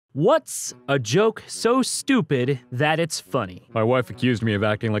What's a joke so stupid that it's funny? My wife accused me of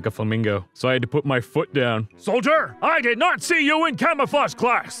acting like a flamingo, so I had to put my foot down. Soldier, I did not see you in camouflage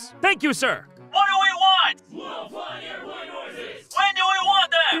class! Thank you, sir. What do we want? We'll find airplane noises! When do we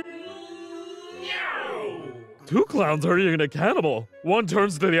want them? Meow! Two clowns are eating a cannibal. One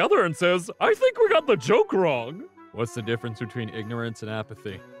turns to the other and says, I think we got the joke wrong. What's the difference between ignorance and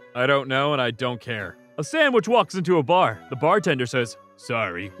apathy? I don't know and I don't care. A sandwich walks into a bar. The bartender says,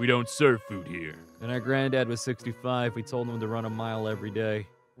 "Sorry, we don't serve food here." And our granddad was 65. We told him to run a mile every day.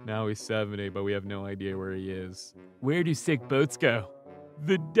 Now he's 70, but we have no idea where he is. Where do sick boats go?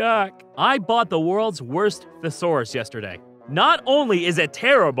 The dock. I bought the world's worst thesaurus yesterday. Not only is it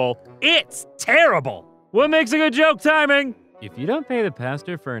terrible, it's terrible. What makes a good joke timing? If you don't pay the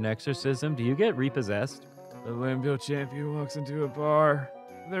pastor for an exorcism, do you get repossessed? The Lambill champion walks into a bar.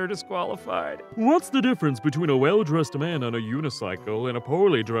 They're disqualified. What's the difference between a well-dressed man on a unicycle and a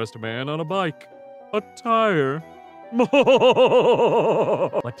poorly dressed man on a bike? A tire.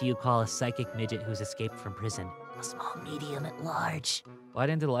 What do you call a psychic midget who's escaped from prison? A small medium at large. Why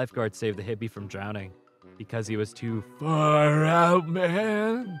didn't the lifeguard save the hippie from drowning? Because he was too far out,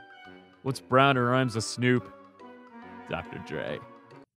 man. What's brown and rhymes with Snoop? Dr. Dre.